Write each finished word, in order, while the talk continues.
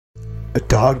A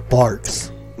dog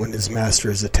barks when his master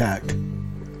is attacked.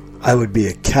 I would be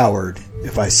a coward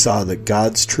if I saw that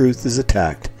God's truth is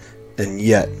attacked and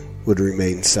yet would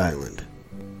remain silent.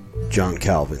 John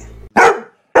Calvin. They're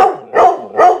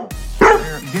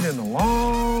getting a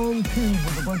long tube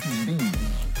with a bunch of bees.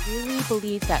 Really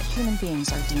believe that human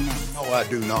beings are demons. No, I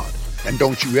do not. And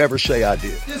don't you ever say I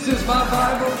did. This is my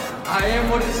Bible. I am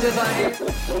what it says I am.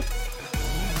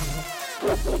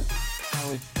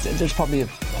 There's probably a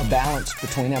balance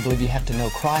between, I believe you have to know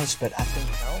Christ, but I think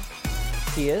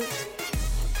He is.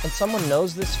 And someone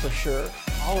knows this for sure.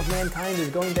 All of mankind is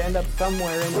going to end up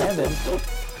somewhere in heaven.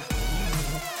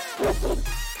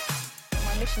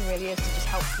 My mission really is to just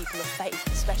help people of faith,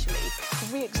 especially, to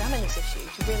re-examine this issue,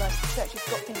 to realise the church has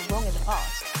got things wrong in the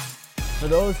past. For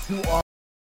those who are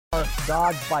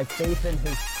God's by faith in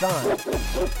His Son.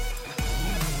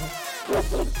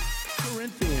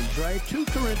 Corinthians, right? 2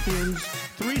 Corinthians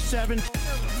 3:7.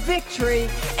 Victory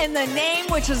in the name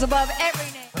which is above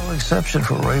every name. No exception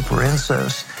for rape or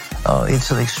incest. It's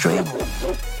an extreme.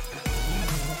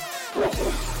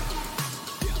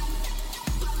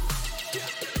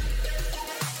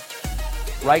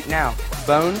 Right now,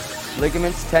 bones,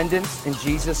 ligaments, tendons, in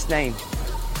Jesus' name.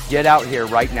 Get out here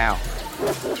right now.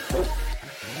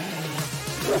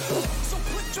 So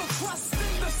put your trust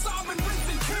in the sovereign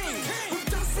risen king, who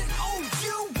doesn't owe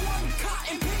you one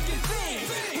cotton picking thing.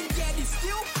 And yet he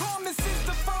still promises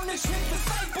to furnish his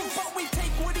disciples, but we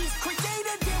take what he's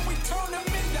created and we turn him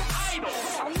into idols.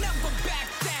 I'll never back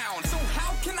down, so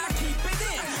how can I keep it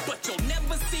in? But you'll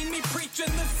never see me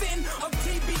preaching the sin of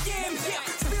TBN. Yeah,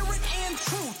 spirit and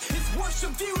truth is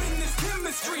worship viewed in this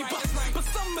chemistry, but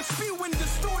some are spewing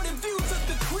distorted views of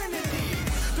the Trinity.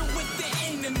 With the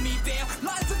enemy there,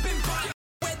 lies have been bought.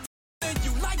 Whether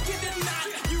you like it or not,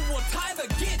 you will either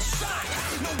get shot.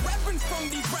 No reverence from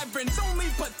these reverends, only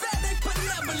pathetic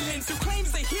benevolence who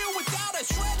claims to heal without a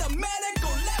shred of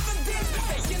medical evidence.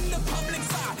 They in the public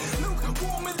side,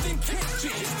 lukewarmer than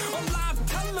kitchens. On live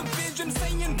television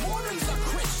saying Mormons are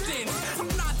Christians.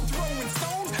 I'm not throwing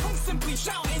stones, I'm simply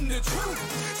shouting the truth.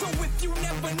 So if you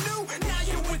never knew, now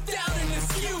you're without an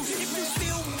excuse. If you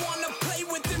still wanna play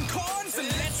with them cards, then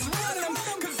let's run them.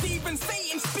 Cause even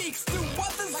Satan speaks through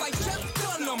others like Jeff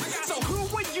Dunham. So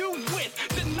who are you with?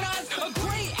 Denies a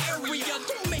gray area.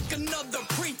 Don't make another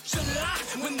preacher lie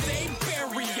when they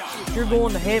bury ya. If you're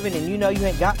going to heaven and you know you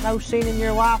ain't got no sin in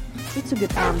your life, it's a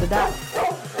good time to die.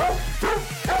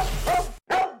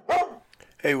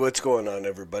 Hey, what's going on,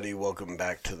 everybody? Welcome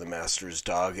back to The Master's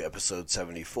Dog, episode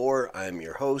 74. I'm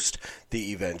your host,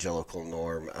 the Evangelical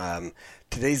Norm.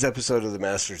 Today's episode of The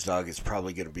Master's Dog is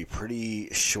probably going to be pretty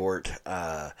short.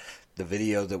 The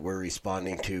video that we're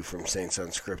responding to from Saints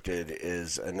Unscripted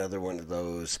is another one of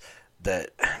those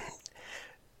that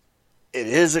it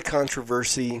is a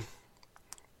controversy,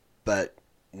 but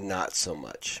not so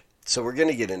much. So we're going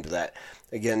to get into that.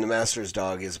 Again, The Master's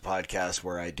Dog is a podcast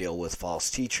where I deal with false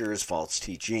teachers, false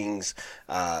teachings.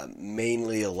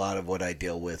 Mainly a lot of what I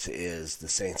deal with is the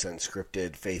Saints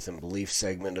Unscripted Faith and Belief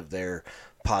segment of their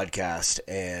podcast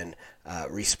and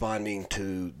responding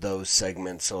to those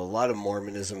segments. So a lot of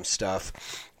Mormonism stuff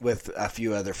with a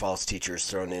few other false teachers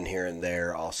thrown in here and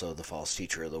there. Also, the false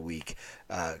teacher of the week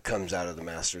comes out of the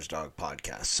Master's Dog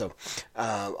podcast. So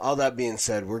all that being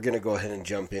said, we're going to go ahead and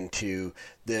jump into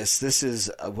this. This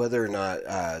is whether or not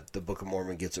the Book of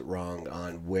Mormon gets it wrong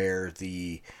on where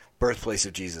the birthplace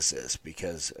of Jesus is.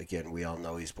 Because, again, we all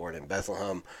know he's born in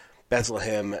Bethlehem.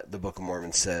 Bethlehem, the Book of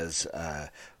Mormon says,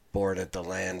 born at the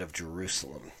land of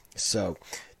Jerusalem. So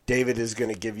David is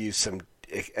going to give you some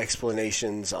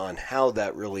explanations on how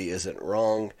that really isn't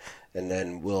wrong, and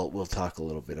then we'll talk a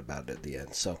little bit about it at the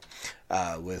end. So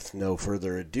with no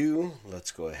further ado,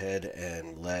 let's go ahead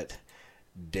and let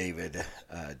David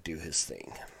do his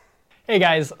thing. Hey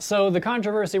guys, so the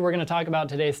controversy we're going to talk about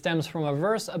today stems from a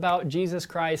verse about Jesus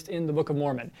Christ in the Book of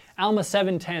Mormon. Alma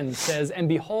 7:10 says, "And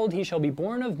behold, he shall be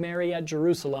born of Mary at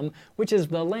Jerusalem, which is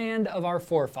the land of our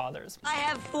forefathers." I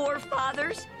have 4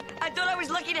 fathers? I thought I was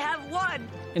lucky to have one.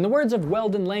 In the words of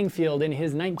Weldon Langfield in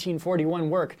his 1941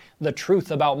 work, The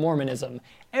Truth About Mormonism,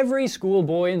 every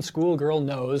schoolboy and schoolgirl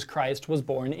knows Christ was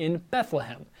born in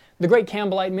Bethlehem. The great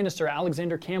Campbellite minister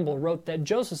Alexander Campbell wrote that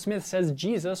Joseph Smith says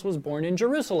Jesus was born in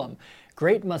Jerusalem.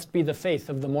 Great must be the faith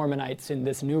of the Mormonites in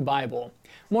this new Bible.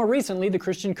 More recently, the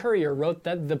Christian Courier wrote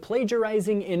that the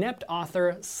plagiarizing, inept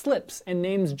author slips and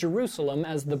names Jerusalem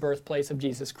as the birthplace of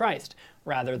Jesus Christ,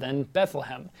 rather than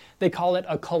Bethlehem. They call it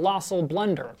a colossal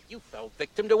blunder. You fell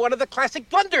victim to one of the classic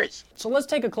blunders! So let's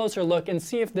take a closer look and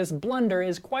see if this blunder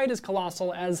is quite as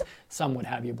colossal as some would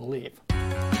have you believe.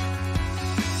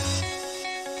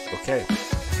 Okay.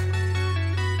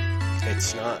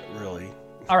 It's not really.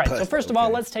 All right, so first of all,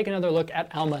 let's take another look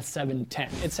at Alma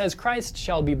 7:10. It says, Christ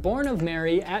shall be born of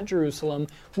Mary at Jerusalem,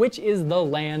 which is the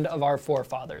land of our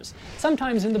forefathers.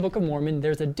 Sometimes in the Book of Mormon,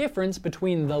 there's a difference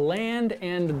between the land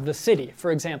and the city.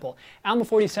 For example, Alma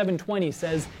 47:20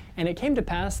 says, and it came to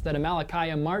pass that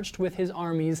Amalickiah marched with his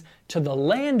armies to the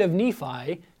land of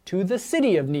Nephi, to the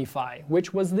city of Nephi,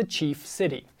 which was the chief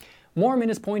city. Mormon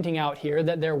is pointing out here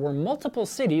that there were multiple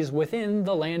cities within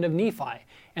the land of Nephi,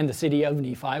 and the city of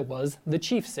Nephi was the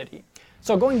chief city.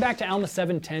 So going back to Alma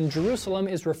 7:10, Jerusalem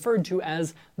is referred to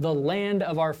as the land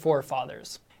of our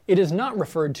forefathers. It is not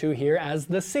referred to here as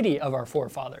the city of our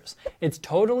forefathers. It's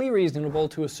totally reasonable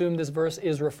to assume this verse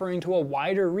is referring to a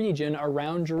wider region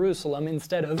around Jerusalem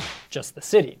instead of just the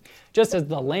city, just as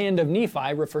the land of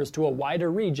Nephi refers to a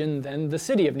wider region than the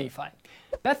city of Nephi.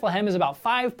 Bethlehem is about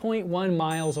 5.1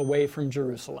 miles away from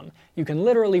Jerusalem. You can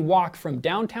literally walk from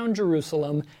downtown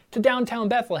Jerusalem to downtown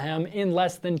Bethlehem in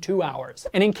less than 2 hours.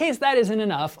 And in case that isn't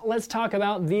enough, let's talk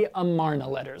about the Amarna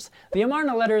letters. The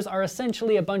Amarna letters are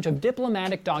essentially a bunch of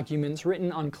diplomatic documents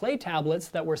written on clay tablets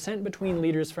that were sent between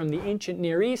leaders from the ancient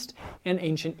Near East and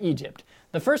ancient Egypt.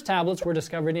 The first tablets were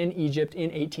discovered in Egypt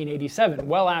in 1887,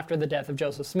 well after the death of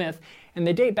Joseph Smith, and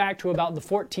they date back to about the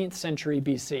 14th century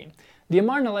BC. The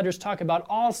Amarna letters talk about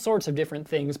all sorts of different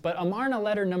things, but Amarna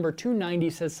letter number 290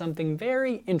 says something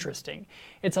very interesting.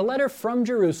 It's a letter from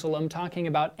Jerusalem talking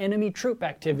about enemy troop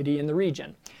activity in the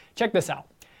region. Check this out.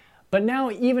 But now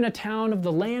even a town of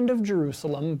the land of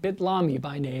Jerusalem, Bitlami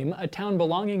by name, a town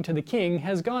belonging to the king,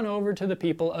 has gone over to the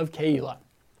people of Keilah.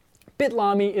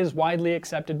 Bitlami is widely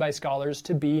accepted by scholars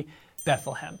to be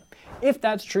Bethlehem. If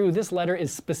that's true, this letter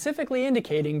is specifically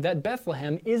indicating that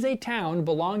Bethlehem is a town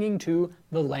belonging to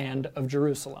the land of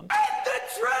Jerusalem. And the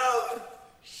truth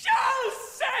shall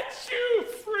set you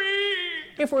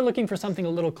free! If we're looking for something a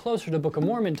little closer to Book of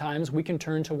Mormon times, we can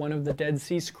turn to one of the Dead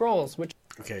Sea Scrolls, which...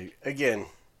 Okay, again,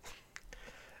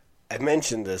 I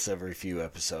mentioned this every few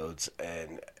episodes,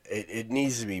 and it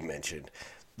needs to be mentioned.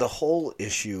 The whole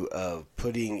issue of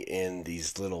putting in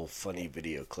these little funny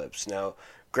video clips. Now,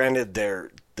 granted,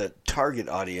 the target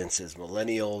audience is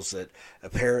millennials, that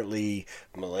apparently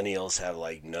millennials have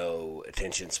like no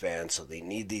attention span, so they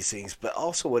need these things. But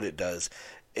also what it does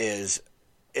is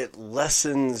it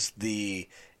lessens the...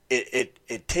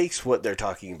 It takes what they're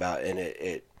talking about and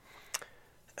it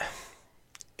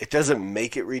doesn't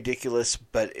make it ridiculous,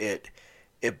 but it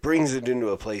brings it into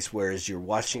a place where as you're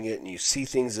watching it and you see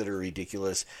things that are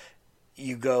ridiculous,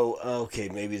 you go, oh, okay,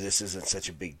 maybe this isn't such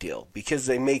a big deal, because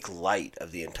they make light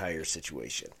of the entire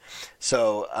situation.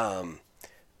 So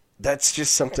that's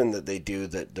just something that they do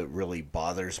that really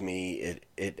bothers me.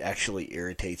 It actually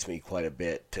irritates me quite a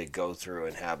bit to go through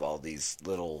and have all these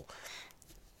little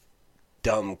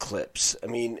dumb clips. I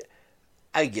mean,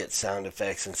 I get sound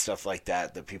effects and stuff like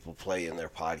that people play in their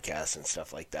podcasts and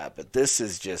stuff like that, but this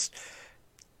is just,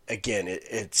 again,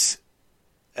 it's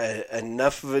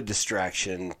enough of a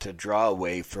distraction to draw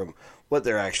away from what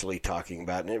they're actually talking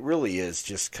about, and it really is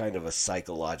just kind of a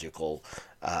psychological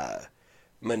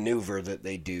maneuver that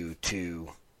they do to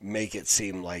make it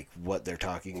seem like what they're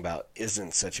talking about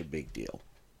isn't such a big deal.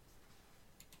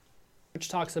 Which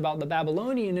talks about the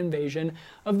Babylonian invasion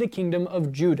of the kingdom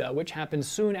of Judah, which happened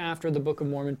soon after the Book of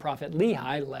Mormon prophet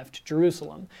Lehi left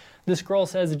Jerusalem. The scroll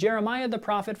says, Jeremiah the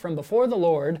prophet from before the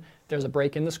Lord, there's a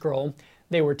break in the scroll,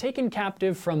 they were taken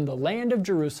captive from the land of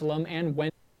Jerusalem and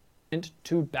went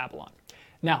to Babylon.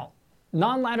 Now,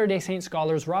 non-Latter-day Saint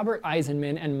scholars Robert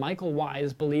Eisenman and Michael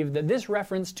Wise believe that this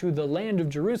reference to the land of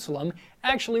Jerusalem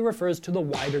actually refers to the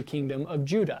wider kingdom of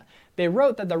Judah. They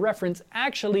wrote that the reference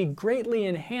actually greatly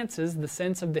enhances the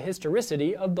sense of the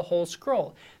historicity of the whole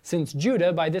scroll, since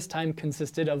Judah by this time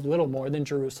consisted of little more than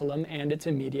Jerusalem and its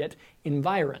immediate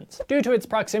environs. Due to its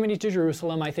proximity to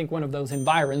Jerusalem, I think one of those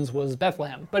environs was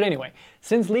Bethlehem. But anyway,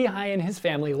 since Lehi and his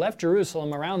family left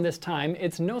Jerusalem around this time,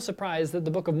 it's no surprise that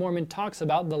the Book of Mormon talks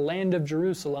about the land of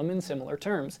Jerusalem in similar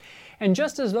terms. And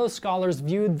just as those scholars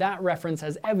viewed that reference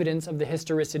as evidence of the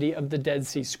historicity of the Dead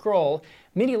Sea Scroll,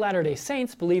 many Latter-day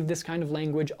Saints believe this kind of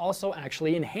language also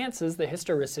actually enhances the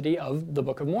historicity of the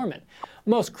Book of Mormon.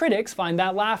 Most critics find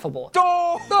that laughable.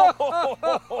 Though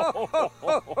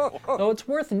it's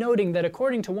worth noting that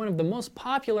according to one of the most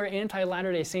popular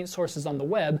anti-Latter-day Saint sources on the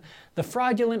web, the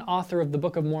fraudulent author of the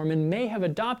Book of Mormon may have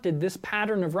adopted this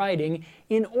pattern of writing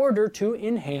in order to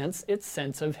enhance its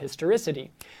sense of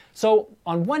historicity. So,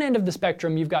 on one end of the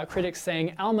spectrum, you've got critics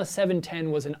saying Alma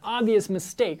 7:10 was an obvious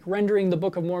mistake, rendering the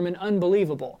Book of Mormon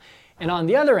unbelievable. And on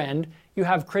the other end, you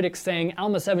have critics saying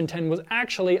Alma 7:10 was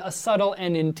actually a subtle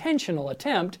and intentional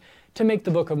attempt to make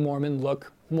the Book of Mormon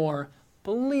look more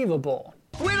believable.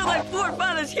 Where did my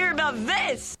forefathers hear about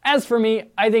this? As for me,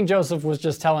 I think Joseph was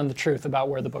just telling the truth about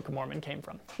where the Book of Mormon came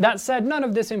from. That said, none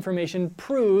of this information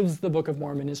proves the Book of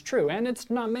Mormon is true, and it's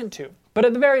not meant to. But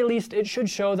at the very least, it should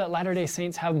show that Latter-day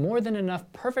Saints have more than enough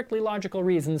perfectly logical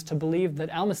reasons to believe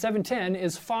that Alma 710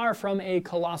 is far from a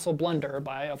colossal blunder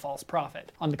by a false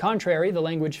prophet. On the contrary, the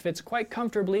language fits quite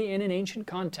comfortably in an ancient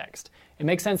context. It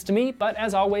makes sense to me, but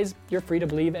as always, you're free to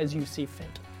believe as you see fit.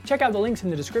 Check out the links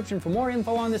in the description for more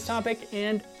info on this topic,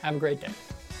 and have a great day.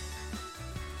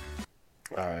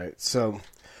 Alright, so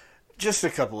just a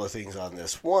couple of things on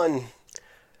this. One,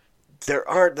 there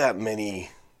aren't that many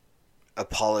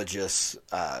apologists,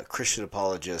 Christian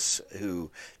apologists who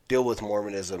deal with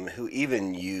Mormonism, who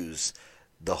even use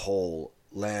the whole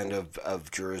land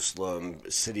of Jerusalem,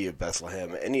 city of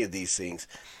Bethlehem, any of these things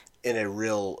in a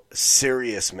real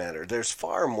serious manner. There's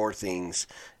far more things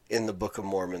in the Book of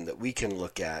Mormon that we can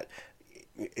look at.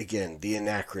 Again, the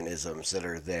anachronisms that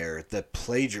are there, the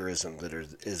plagiarism that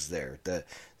is there,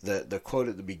 the quote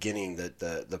at the beginning that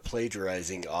the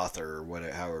plagiarizing author, or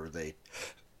whatever, however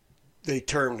they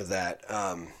termed that,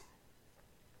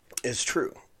 is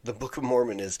true. The Book of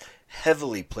Mormon is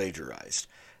heavily plagiarized.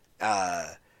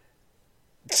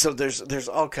 So there's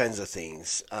all kinds of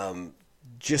things.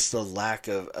 Just the lack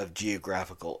of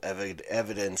geographical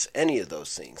evidence, any of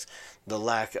those things. The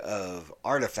lack of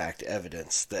artifact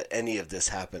evidence that any of this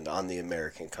happened on the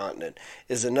American continent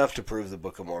is enough to prove the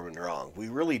Book of Mormon wrong. We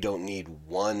really don't need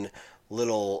one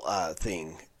little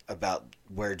thing about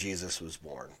where Jesus was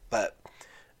born. But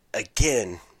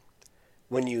again,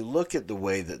 when you look at the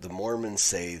way that the Mormons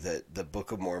say that the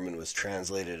Book of Mormon was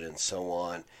translated and so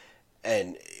on,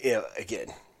 and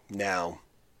again, now,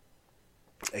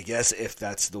 I guess if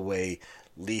that's the way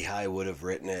Lehi would have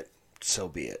written it, so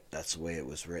be it. That's the way it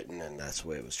was written, and that's the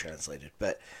way it was translated.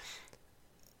 But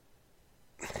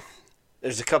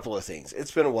there's a couple of things. It's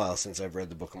been a while since I've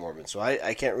read the Book of Mormon, so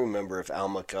I can't remember if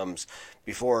Alma comes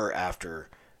before or after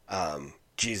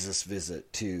Jesus'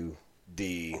 visit to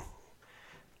the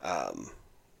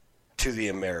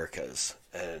Americas.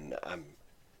 And I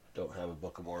don't have a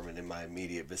Book of Mormon in my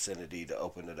immediate vicinity to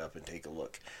open it up and take a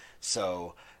look.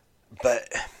 So, but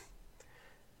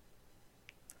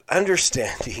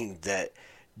understanding that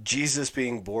Jesus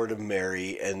being born of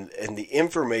Mary and the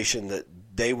information that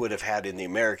they would have had in the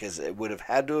Americas, it would have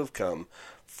had to have come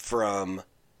from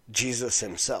Jesus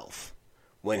himself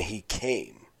when he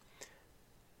came.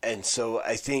 And so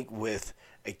I think with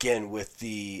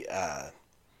the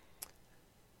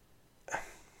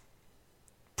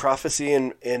prophecy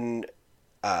in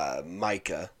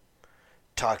Micah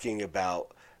talking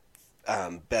about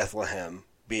Bethlehem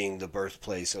being the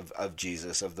birthplace of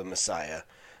Jesus, of the Messiah,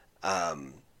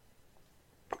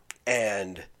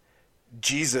 and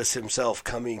Jesus himself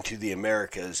coming to the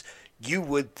Americas, you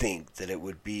would think that it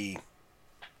would be,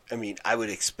 I would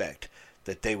expect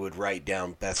that they would write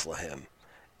down Bethlehem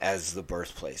as the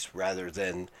birthplace rather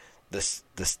than this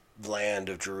land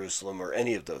of Jerusalem or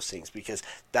any of those things, because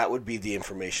that would be the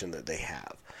information that they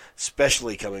have,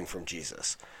 especially coming from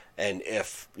Jesus. And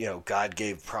if, God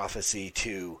gave prophecy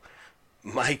to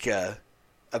Micah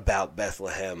about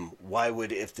Bethlehem, why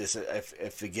would, if this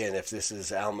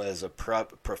is Alma as a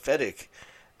prophetic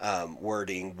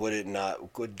wording,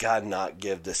 would God not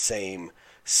give the same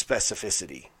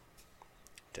specificity?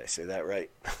 Did I say that right?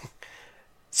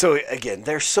 So again,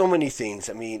 there's so many things.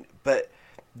 But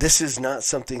this is not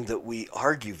something that we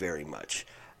argue very much.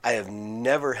 I have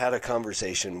never had a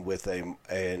conversation with an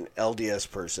LDS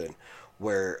person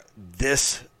where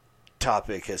this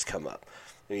topic has come up.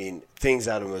 Things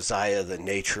out of Mosiah, the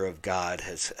nature of God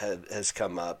has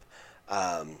come up,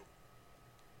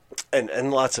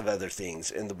 and lots of other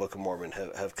things in the Book of Mormon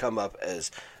have come up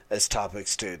as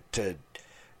topics to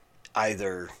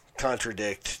either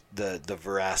contradict the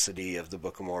veracity of the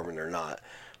Book of Mormon or not.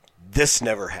 This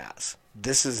never has.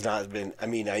 This has not been,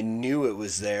 I knew it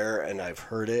was there and I've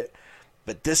heard it,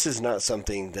 but this is not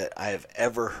something that I have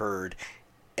ever heard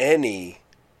any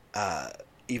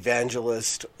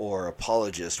evangelist or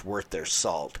apologist worth their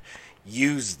salt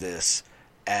use this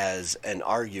as an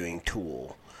arguing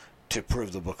tool to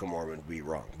prove the Book of Mormon to be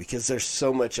wrong, because there's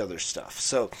so much other stuff.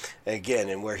 So again,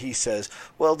 and where he says,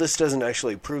 well, this doesn't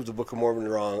actually prove the Book of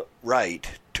Mormon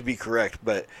right to be correct,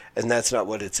 and that's not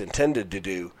what it's intended to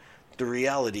do. The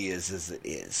reality is it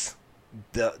is.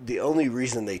 The only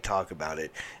reason they talk about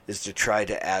it is to try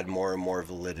to add more and more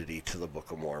validity to the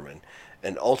Book of Mormon.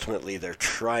 And ultimately, they're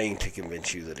trying to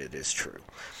convince you that it is true.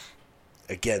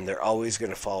 Again, they're always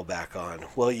going to fall back on,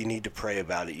 well, you need to pray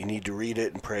about it. You need to read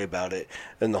it and pray about it,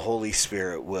 and the Holy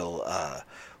Spirit will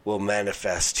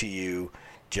manifest to you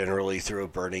generally through a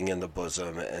burning in the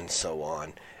bosom and so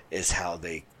on, is how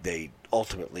they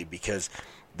ultimately, because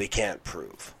they can't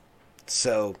prove.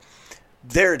 So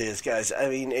there it is, guys. I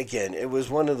mean, again, it was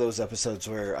one of those episodes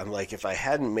where I'm like, if I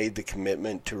hadn't made the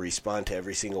commitment to respond to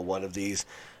every single one of these,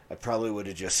 I probably would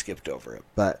have just skipped over it.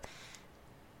 But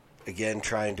again,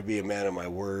 trying to be a man of my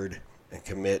word and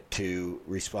commit to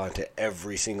respond to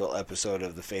every single episode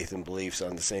of the Faith and Beliefs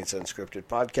on the Saints Unscripted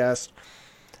podcast,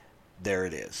 there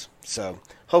it is. So,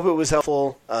 hope it was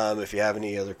helpful. If you have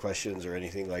any other questions or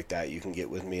anything like that, you can get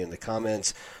with me in the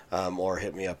comments, or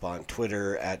hit me up on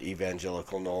Twitter at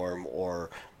Evangelical Norm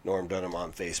or Norm Dunham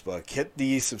on Facebook. Hit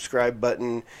the subscribe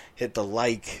button, hit the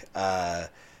like,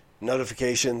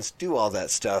 notifications, do all that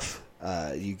stuff.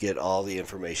 You get all the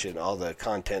information, all the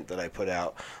content that I put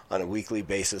out on a weekly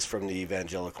basis from the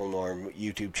Evangelical Norm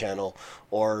YouTube channel,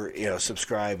 or,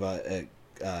 subscribe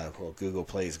Google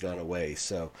Play's gone away,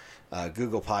 so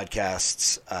Google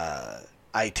Podcasts,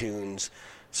 iTunes,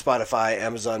 Spotify,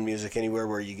 Amazon Music, anywhere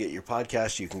where you get your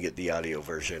podcast, you can get the audio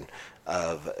version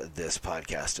of this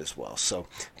podcast as well. So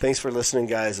thanks for listening,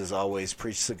 guys. As always,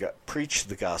 preach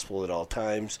the gospel at all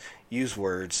times. Use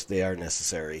words, they are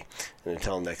necessary. And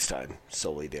until next time,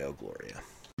 Soli Deo Gloria.